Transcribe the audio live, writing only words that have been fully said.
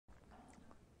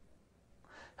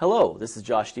Hello, this is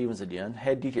Josh Stevens again,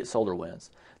 Head Geek at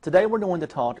SolarWinds. Today we're going to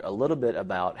talk a little bit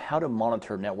about how to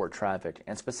monitor network traffic,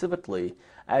 and specifically,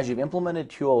 as you've implemented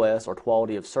QoS or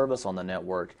quality of service on the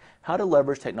network, how to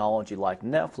leverage technology like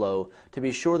NetFlow to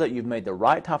be sure that you've made the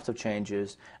right types of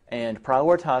changes and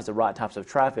prioritize the right types of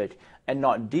traffic and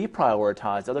not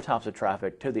deprioritize other types of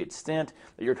traffic to the extent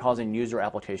that you're causing user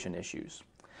application issues.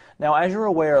 Now, as you're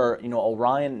aware,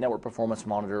 Orion Network Performance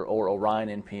Monitor, or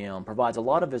Orion NPM, provides a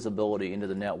lot of visibility into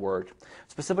the network,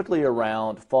 specifically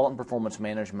around fault and performance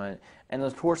management, and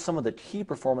of course some of the key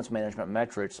performance management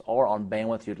metrics are on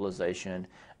bandwidth utilization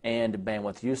and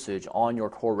bandwidth usage on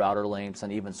your core router links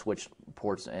and even switch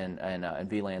ports and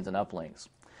VLANs and uplinks.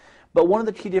 But one of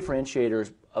the key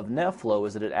differentiators of NetFlow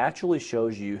is that it actually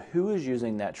shows you who is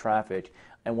using that traffic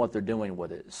and what they're doing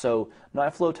with it. So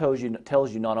NetFlow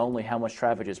tells you not only how much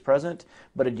traffic is present,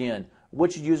 but again,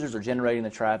 which users are generating the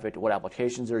traffic, what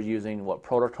applications they're using, what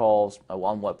protocols,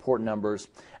 on what port numbers,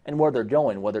 and where they're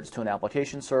going, whether it's to an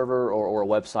application server or a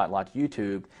website like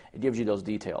YouTube. It gives you those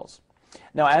details.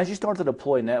 Now, as you start to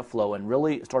deploy NetFlow and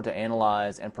really start to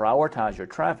analyze and prioritize your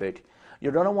traffic,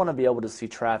 you're going to want to be able to see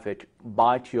traffic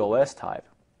by QoS type.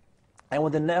 And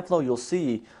within NetFlow, you'll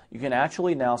see you can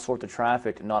actually now sort the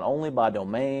traffic not only by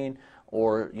domain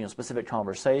or specific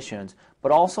conversations,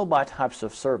 but also by types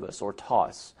of service, or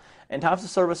TOS. And types of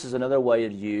service is another way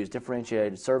to use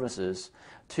differentiated services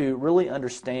to really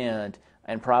understand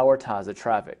and prioritize the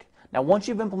traffic. Now, once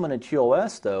you've implemented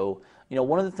QoS, though,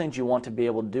 one of the things you want to be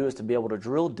able to do is to be able to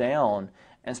drill down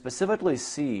and specifically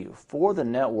see for the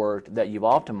network that you've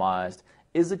optimized,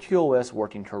 is the QoS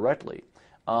working correctly?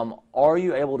 Are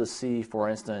you able to see, for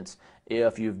instance,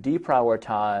 if you've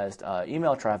deprioritized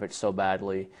email traffic so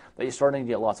badly that you're starting to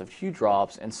get lots of queue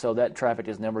drops, and so that traffic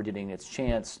is never getting its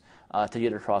chance to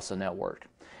get across the network?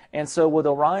 And so with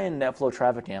Orion NetFlow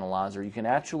Traffic Analyzer, you can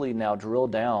actually now drill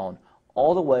down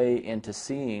all the way into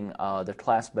seeing the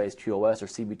class-based QoS or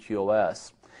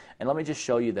CBQoS. And let me just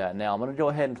show you that now. I'm going to go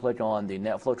ahead and click on the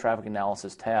NetFlow Traffic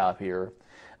Analysis tab here.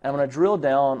 And I'm going to drill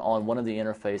down on one of the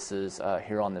interfaces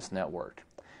here on this network.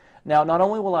 Now, not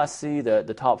only will I see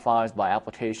the top fives by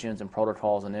applications and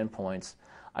protocols and endpoints,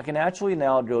 I can actually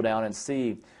now go down and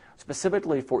see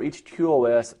specifically for each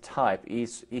QoS type,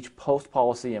 each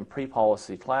post-policy and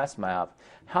pre-policy class map,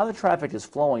 how the traffic is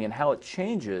flowing and how it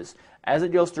changes as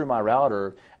it goes through my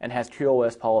router and has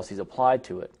QoS policies applied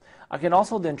to it. I can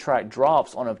also then track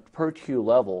drops on a per queue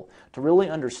level to really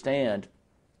understand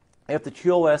if the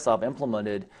QoS I've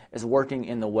implemented is working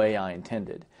in the way I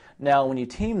intended. Now, when you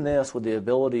team this with the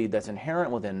ability that's inherent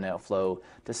within NetFlow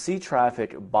to see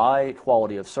traffic by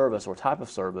quality of service or type of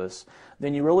service,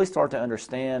 then you really start to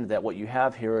understand that what you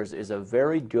have here is a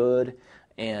very good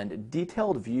and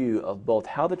detailed view of both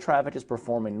how the traffic is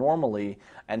performing normally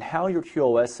and how your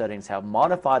QoS settings have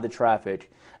modified the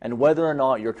traffic, and whether or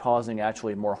not you're causing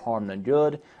actually more harm than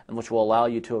good, and which will allow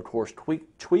you to, of course,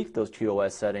 tweak those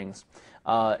QoS settings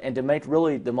and to make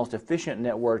really the most efficient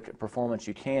network performance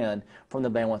you can from the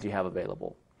bandwidth you have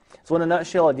available. So in a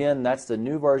nutshell, again, that's the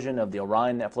new version of the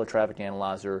Orion NetFlow Traffic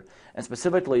Analyzer, and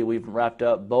specifically we've wrapped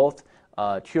up both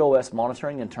QoS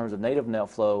monitoring in terms of native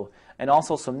NetFlow, and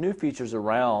also some new features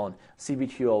around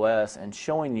CBQoS, and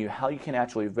showing you how you can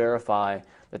actually verify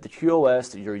that the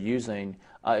QoS that you're using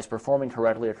is performing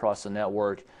correctly across the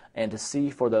network, and to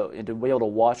be able to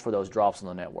watch for those drops on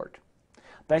the network.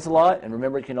 Thanks a lot, and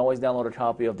remember, you can always download a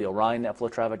copy of the Orion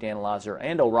NetFlow Traffic Analyzer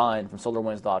and Orion from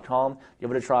SolarWinds.com. Give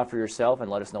it a try for yourself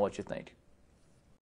and let us know what you think.